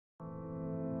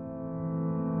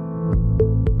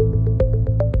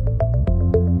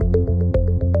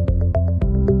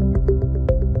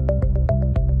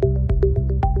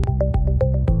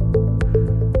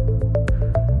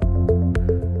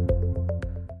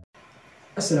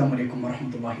Assalamu alaikum wa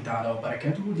rahmatullahi ta'ala wa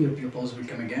barakatuh. Dear pupils,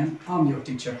 welcome again. I'm your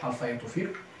teacher Halfaya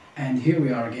توفيق, and here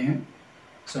we are again.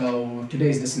 So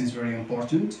today's lesson is very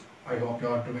important. I hope you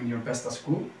are doing your best at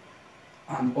school,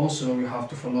 and also you have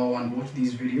to follow and watch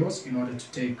these videos in order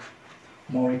to take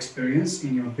more experience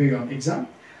in your bigger exam.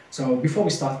 So before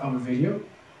we start our video,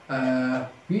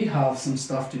 we have some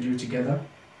stuff to do together.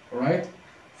 Alright,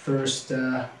 first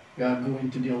we are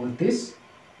going to deal with this,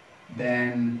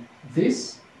 then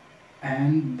this,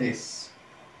 and this,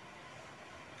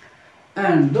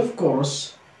 and of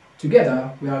course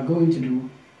together we are going to do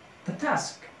the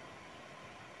task.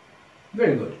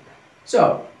 Very good.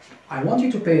 So I want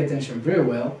you to pay attention very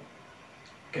well,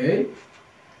 okay,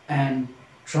 and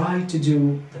try to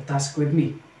do the task with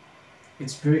me.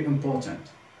 It's very important.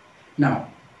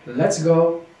 Now let's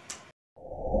go.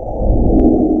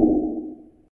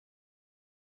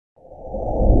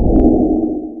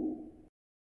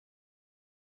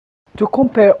 To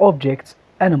compare objects,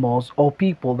 animals, or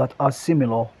people that are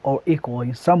similar or equal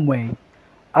in some way,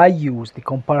 I use the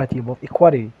comparative of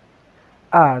equality,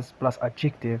 as plus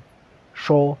adjective,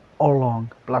 short or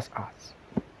long plus as.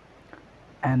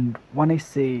 And when I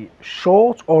say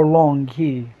short or long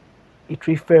here, it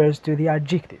refers to the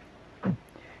adjective.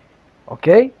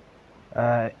 Okay?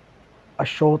 A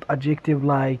short adjective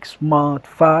like smart,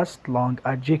 fast, long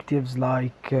adjectives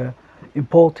like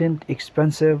important,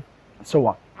 expensive, and so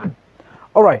on.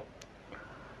 Alright,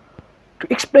 to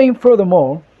explain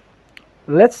furthermore,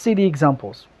 let's see the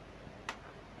examples.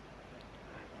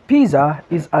 Pisa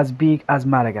is as big as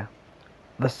Malaga.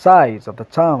 The size of the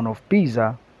town of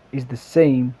Pisa is the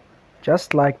same,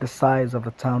 just like the size of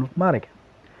the town of Malaga.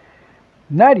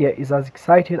 Nadia is as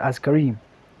excited as Karim.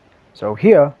 So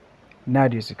here,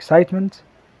 Nadia's excitement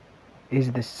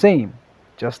is the same,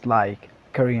 just like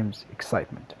Karim's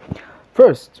excitement.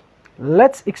 First,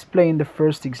 let's explain the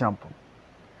first example.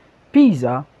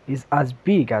 Pisa is as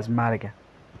big as Malaga.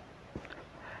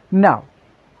 Now,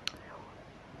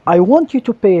 I want you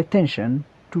to pay attention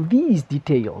to these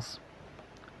details.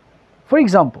 For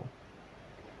example,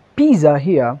 Pisa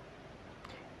here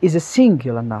is a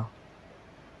singular noun.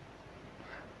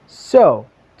 So,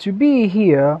 to be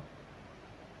here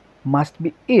must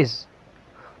be is.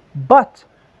 But,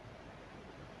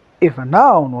 if a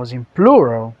noun was in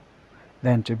plural,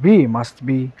 then to be must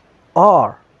be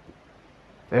are.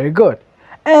 Very good.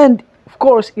 And of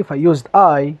course, if I used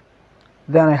I,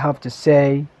 then I have to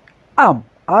say am.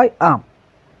 I am.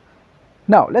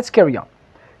 Now let's carry on.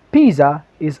 Pisa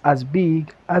is as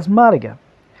big as Malaga.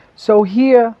 So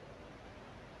here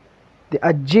the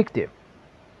adjective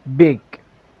big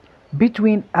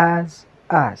between as,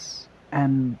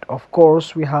 and of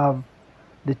course we have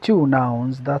the two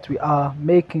nouns that we are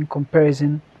making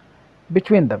comparison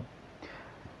between them.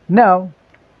 Now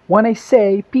when I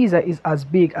say Pisa is as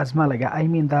big as Malaga, I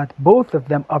mean that both of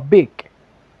them are big.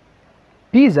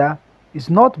 Pisa is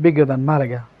not bigger than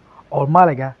Malaga, or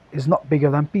Malaga is not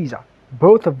bigger than Pisa.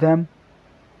 Both of them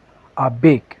are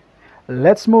big.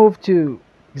 Let's move to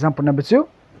example number 2.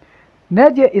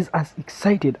 Nadia is as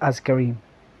excited as Karim.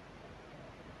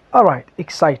 Alright,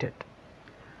 excited.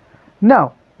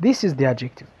 Now, this is the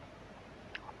adjective.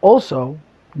 Also,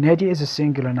 Nadia is a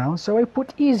singular noun, so I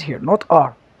put is here, not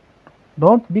are.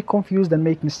 Don't be confused and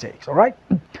make mistakes, alright?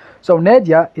 So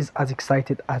Nadia is as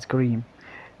excited as Karim.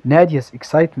 Nadia's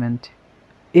excitement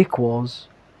equals,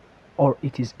 or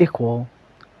it is equal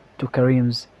to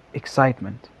Karim's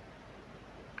excitement.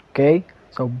 Okay?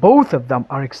 So both of them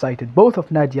are excited. Both of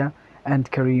Nadia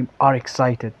and Karim are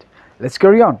excited. Let's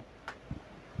carry on.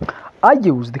 I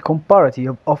use the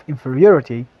comparative of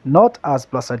inferiority, not as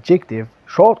plus adjective,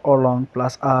 short or long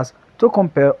plus as, to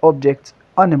compare objects,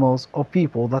 animals, or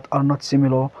people that are not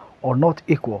similar or not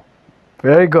equal.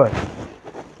 Very good.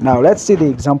 Now let's see the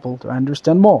example to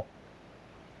understand more.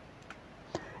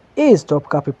 Is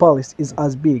Topkapi Palace is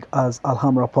as big as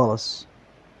Alhambra Palace?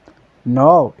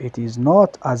 No, it is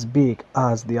not as big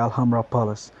as the Alhambra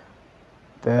Palace.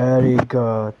 Very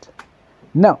good.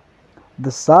 Now,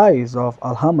 the size of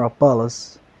Alhambra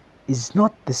Palace is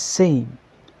not the same,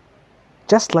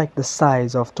 just like the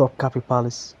size of Topkapi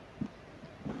Palace.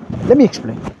 Let me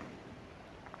explain.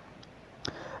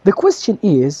 The question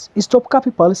is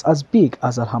Topkapi Palace as big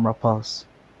as Alhambra Palace?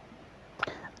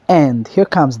 And here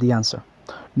comes the answer.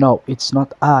 No, it's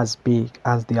not as big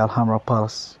as the Alhambra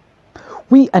Palace.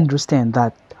 We understand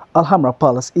that Alhambra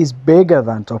Palace is bigger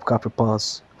than Topkapi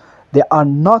Palace. They are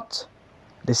not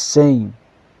the same.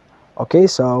 Okay,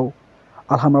 so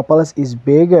Alhambra Palace is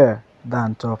bigger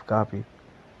than Topkapi.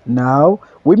 Now,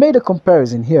 we made a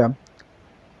comparison here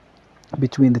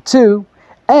between the two,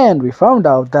 and we found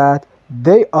out that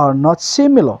they are not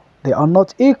similar. They are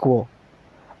not equal.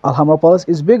 Alhambra Palace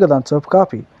is bigger than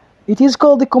Topkapi. It is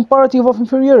called the comparative of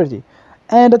inferiority,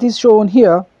 and that is shown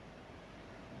here.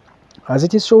 As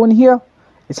it is shown here,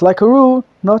 it's like a rule,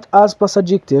 not as plus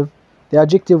adjective. The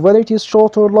adjective, whether it is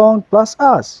short or long, plus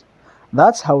as.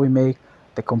 That's how we make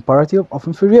the comparative of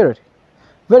inferiority.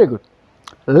 Very good.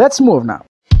 Let's move now.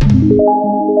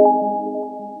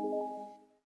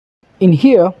 In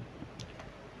here,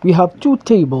 we have two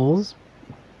tables.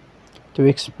 To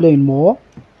explain more,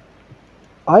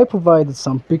 I provided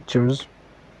some pictures.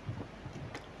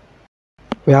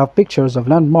 We have pictures of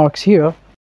landmarks here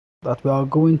that we are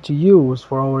going to use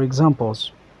for our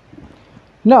examples.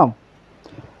 Now,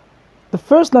 the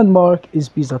first landmark is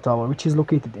Pisa Tower, which is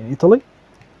located in Italy.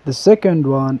 The second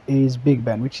one is Big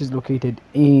Ben, which is located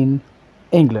in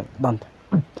England, London.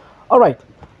 Alright,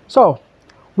 so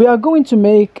we are going to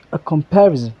make a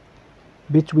comparison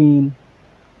between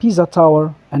Pisa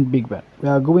Tower and Big Ben. We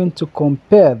are going to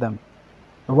compare them,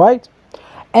 alright?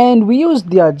 And we use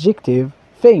the adjective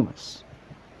famous.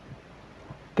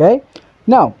 Okay,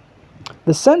 now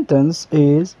the sentence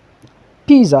is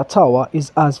Pisa Tower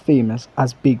is as famous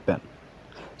as Big Ben.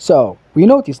 So we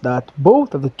notice that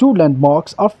both of the two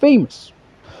landmarks are famous.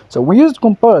 So we used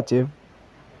comparative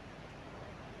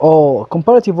or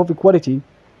comparative of equality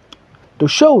to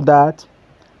show that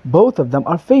both of them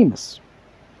are famous.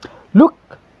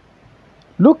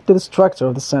 Look to the structure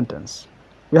of the sentence.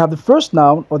 We have the first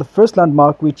noun or the first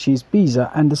landmark, which is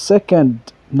Pisa, and the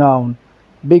second noun,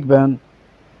 Big Ben,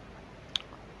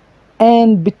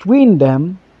 and between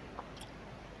them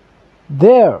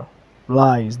there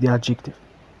lies the adjective,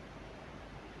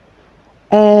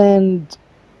 and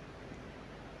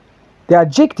the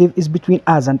adjective is between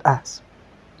as and as.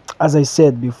 As I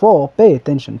said before, pay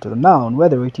attention to the noun,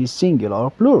 whether it is singular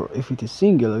or plural. If it is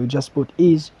singular, you just put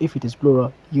is. If it is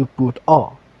plural, you put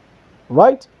are.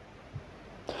 Right?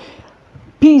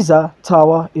 Pisa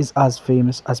Tower is as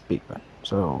famous as Big Ben.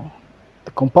 So,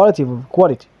 the comparative of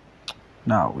equality.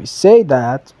 Now, we say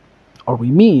that, or we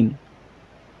mean,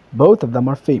 both of them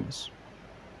are famous.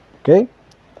 Okay?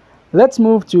 Let's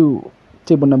move to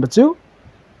table number 2.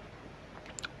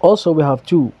 Also, we have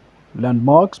two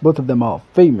landmarks. Both of them are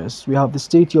famous. We have the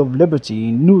Statue of Liberty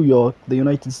in New York, the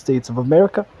United States of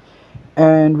America,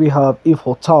 and we have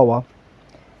Eiffel Tower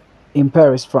in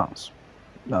Paris, France.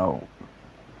 Now,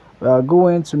 we are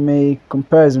going to make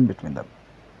comparison between them.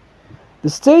 The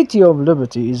Statue of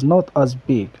Liberty is not as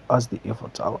big as the Eiffel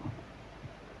Tower.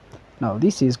 Now,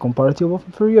 this is comparative of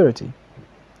inferiority.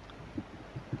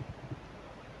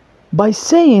 By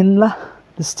saying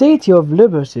the Statue of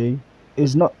Liberty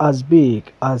is not as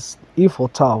big as Eiffel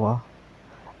Tower,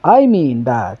 I mean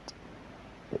that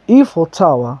the Eiffel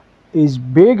Tower is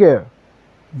bigger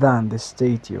than the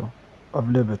Statue of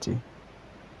Liberty.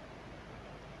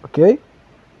 Okay?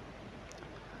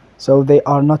 So they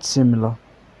are not similar.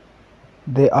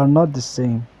 They are not the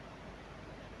same.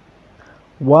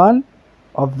 One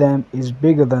of them is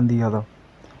bigger than the other.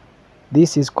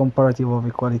 This is comparative of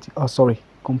equality.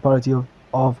 Comparative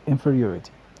of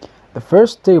inferiority. The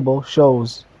first table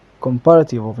shows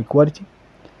comparative of equality.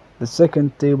 The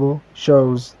second table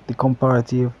shows the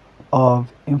comparative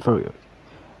of inferiority.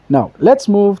 Now, let's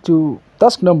move to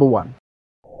task number 1.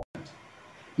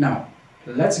 Now,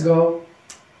 let's go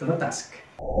to the task.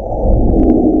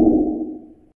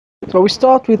 So we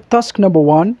start with task number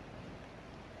 1,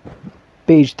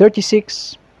 page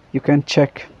 36. You can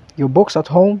check your books at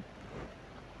home.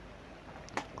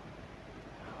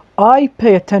 I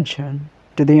pay attention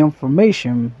to the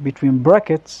information between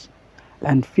brackets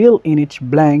and fill in each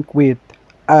blank with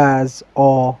as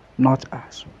or not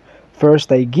as.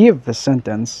 First, I give the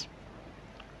sentence,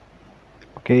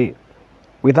 okay,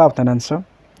 without an answer.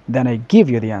 Then I give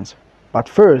you the answer. But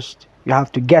first, you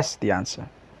have to guess the answer.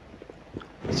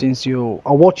 Since you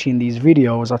are watching these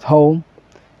videos at home,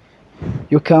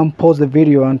 you can pause the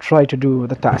video and try to do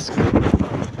the task.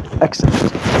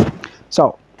 Excellent.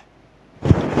 So,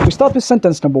 we start with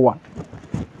sentence number 1.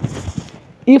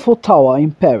 Eiffel Tower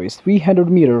in Paris, 300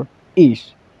 meters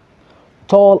is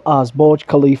tall as Burj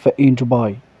Khalifa in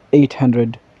Dubai,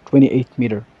 828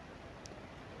 meters.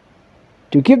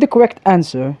 To give the correct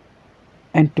answer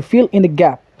and to fill in the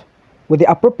gap with the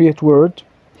appropriate word,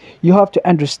 you have to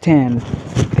understand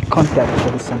the context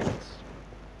of the sentence.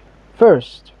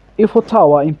 First, Eiffel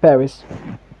Tower in Paris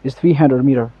is 300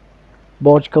 meters.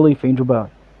 Burj Khalifa in Dubai,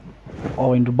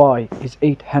 is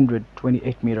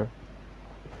 828 meters.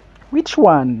 Which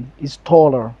one is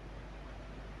taller?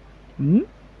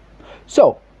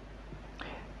 So,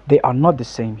 they are not the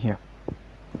same here.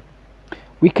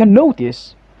 We can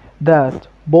notice that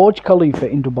Burj Khalifa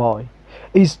in Dubai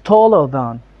is taller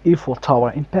than Eiffel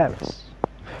Tower in Paris?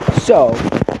 So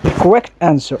the correct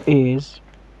answer is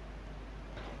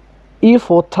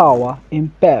Eiffel Tower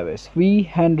in Paris,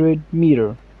 300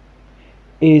 meter,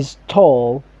 is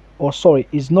tall, or sorry,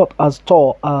 is not as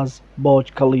tall as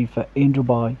Burj Khalifa in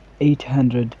Dubai,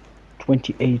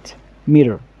 828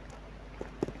 meter.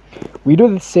 We do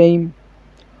the same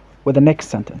with the next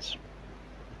sentence.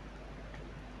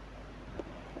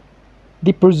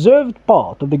 The preserved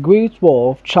part of the Great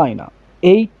Wall of China,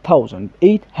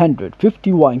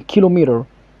 8,851 kilometers,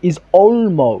 is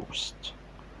almost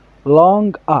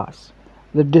long as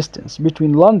the distance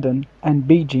between London and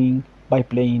Beijing by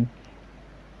plane,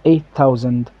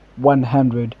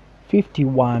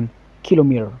 8,151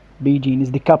 kilometers. Beijing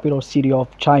is the capital city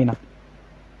of China.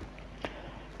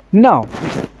 Now,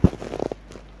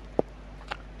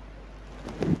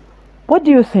 what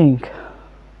do you think?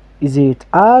 Is it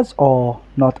as or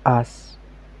not as?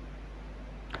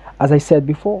 As I said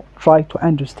before, try to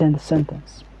understand the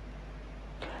sentence.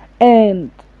 And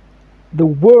the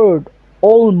word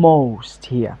almost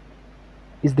here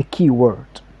is the key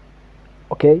word.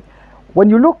 Okay?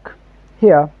 When you look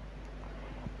here,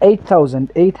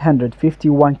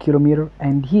 8,851 kilometers,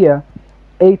 and here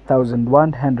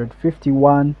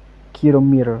 8,151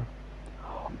 kilometers.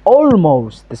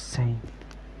 Almost the same.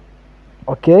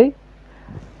 Okay?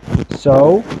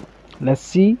 So let's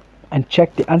see and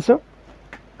check the answer.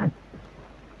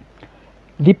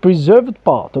 The preserved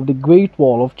part of the Great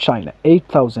Wall of China,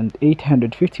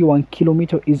 8,851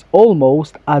 kilometers, is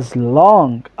almost as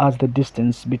long as the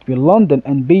distance between London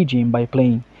and Beijing by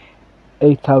plane,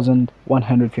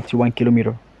 8,151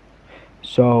 kilometers.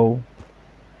 So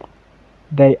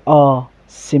they are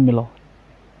similar.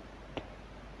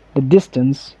 The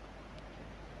distance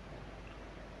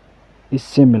is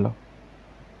similar.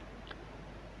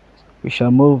 We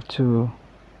shall move to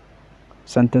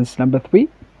sentence number 3.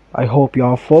 I hope you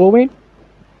are following.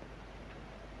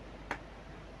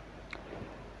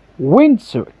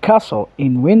 Windsor Castle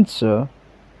in Windsor,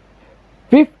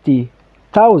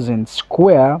 50,000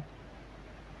 square,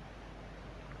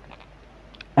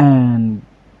 and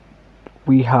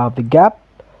we have the gap,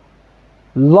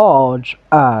 large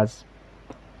as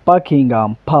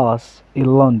Buckingham Palace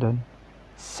in London,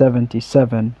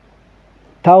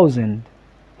 77,000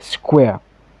 square.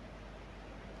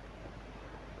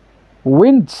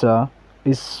 Windsor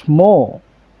is small.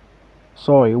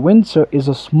 Windsor is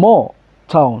a small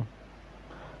town,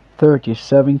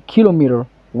 37 kilometers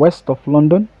west of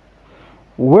London,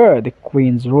 where the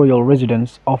Queen's royal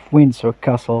residence of Windsor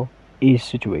Castle is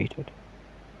situated.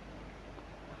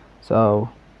 So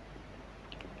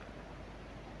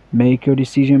make your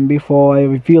decision before I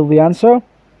reveal the answer.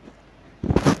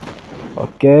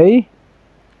 Okay,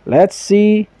 let's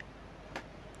see.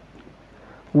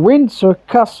 Windsor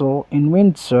Castle in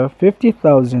Windsor,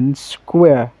 50,000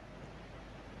 square,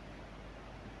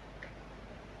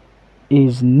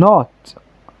 is not,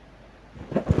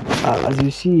 as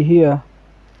you see here,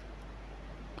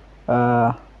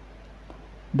 the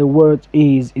word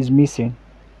is missing.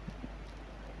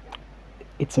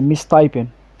 It's a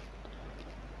mistyping.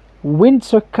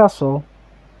 Windsor Castle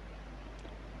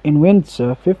in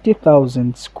Windsor,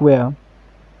 50,000 square,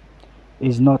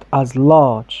 is not as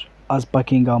large as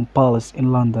Buckingham Palace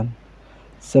in London,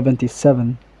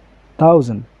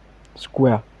 77,000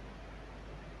 square.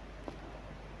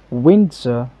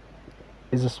 Windsor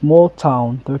is a small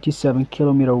town 37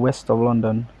 kilometers west of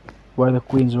London, where the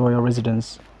Queen's royal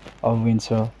residence of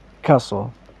Windsor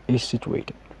Castle is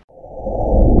situated.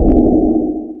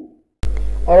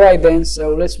 Alright then,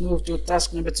 so let's move to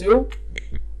task number 2.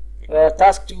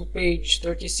 Task 2, page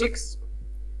 36.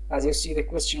 As you see the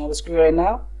question on the screen right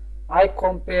now, I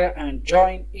compare and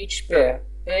join each pair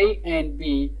A and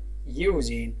B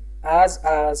using as,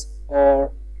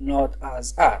 or not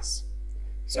as.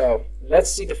 So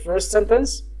let's see the first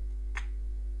sentence.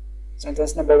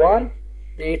 Sentence number 1.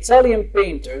 The Italian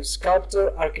painter,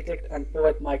 sculptor, architect, and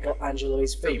poet Michelangelo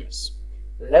is famous.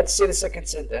 Let's see the second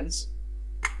sentence.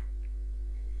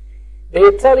 The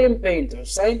Italian painter,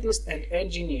 scientist, and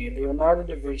engineer Leonardo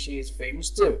da Vinci is famous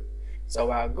too. So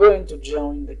we are going to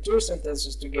join the two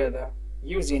sentences together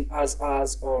using as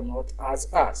or not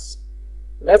as.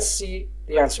 Let's see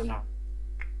the answer now.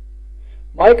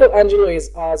 Michelangelo is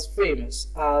as famous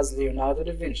as Leonardo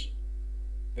da Vinci.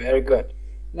 Very good.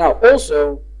 Now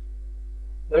also,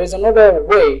 there is another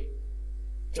way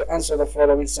to answer the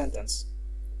following sentence.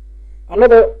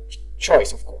 Another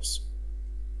choice, of course.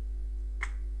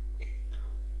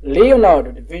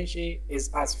 Leonardo da Vinci is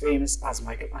as famous as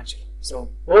Michelangelo. So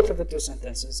both of the two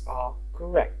sentences are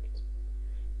correct.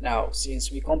 Now,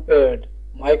 since we compared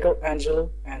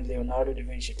Michelangelo and Leonardo da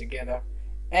Vinci together,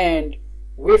 and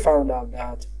we found out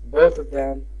that both of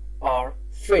them are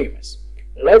famous.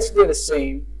 Let's do the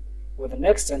same with the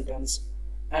next sentence,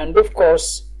 and of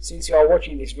course, since you are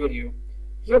watching this video,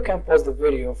 you can pause the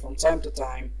video from time to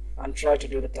time and try to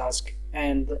do the task,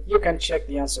 and you can check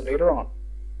the answer later on.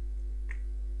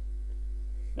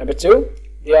 Number 2,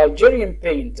 the Algerian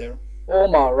painter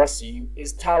Omar Rassim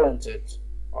is talented.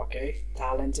 Okay,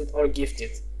 talented or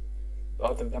gifted.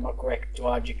 Both of them are correct, two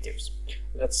adjectives.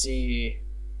 Let's see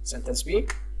sentence B.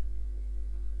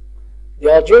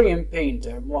 The Algerian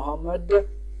painter Muhammad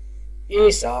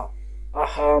Isa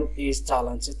Aham is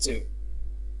talented too.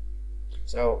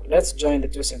 So let's join the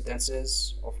two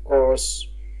sentences, of course,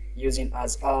 using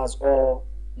as or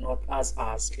not as.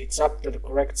 It's up to the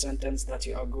correct sentence that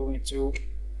you are going to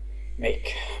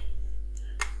make.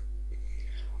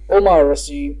 Omar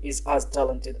Rassim is as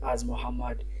talented as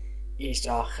Muhammad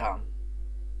Isa Khan.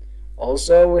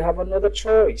 Also, we have another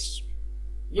choice.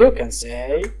 You can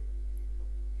say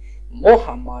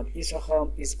Muhammad Isa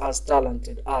Khan is as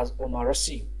talented as Omar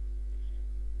Rassim.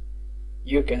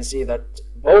 You can see that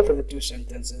both of the two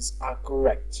sentences are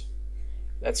correct.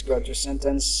 Let's go to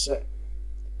sentence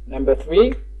number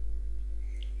 3.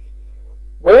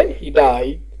 When he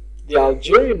died, the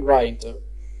Algerian writer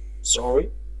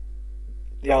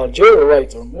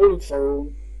Maulud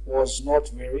Faroun was not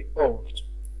very old.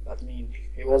 That means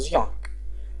he was young.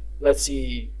 Let's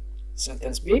see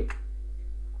sentence B.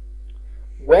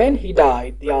 When he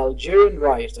died, the Algerian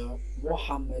writer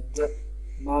Mohammed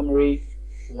Mamri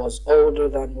was older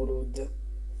than Maulud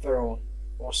Faroun.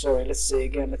 Let's say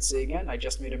again. I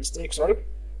just made a mistake, sorry.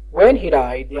 When he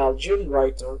died, the Algerian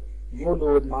writer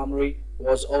Maulud Mamri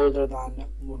was older than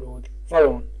Maulud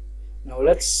Faroun. Now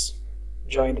let's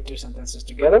join the two sentences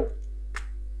together.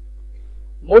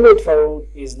 Maulud Faroun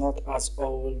is not as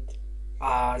old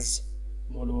as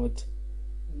Maulud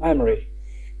Mamri.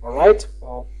 Alright?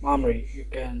 Or Mamri, you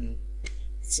can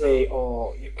say,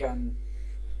 or you can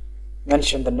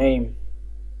mention the name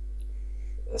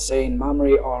saying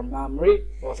Mamri or Mamri.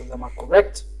 Both of them are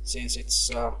correct since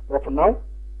it's proper noun.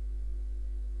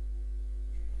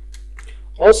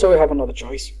 Also, we have another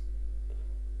choice.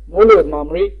 Maulud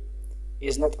Mamri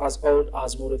is not as old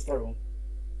as Maulud Faroun.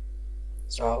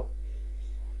 So,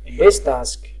 in this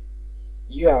task,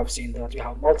 you have seen that you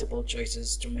have multiple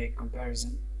choices to make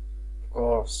comparison. Of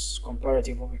course,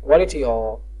 comparative of equality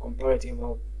or comparative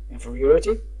of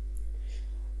inferiority.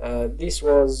 This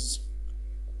was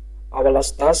our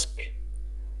last task.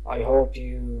 I hope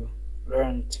you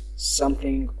learned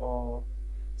something or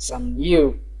some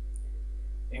new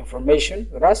information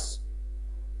with us.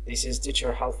 This is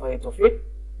teacher Halfaya توفيق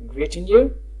greeting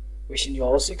you, wishing you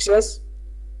all success.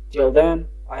 Till then,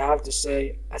 I have to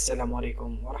say Assalamu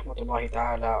alaikum wa rahmatullahi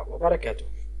ta'ala wa barakatuh.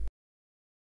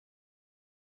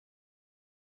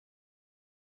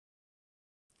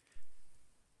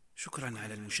 شكرا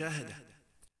على المشاهدة.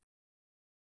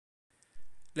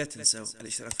 لا تنسوا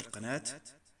الاشتراك في القناة،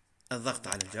 الضغط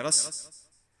على الجرس،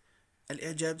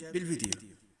 الإعجاب بالفيديو.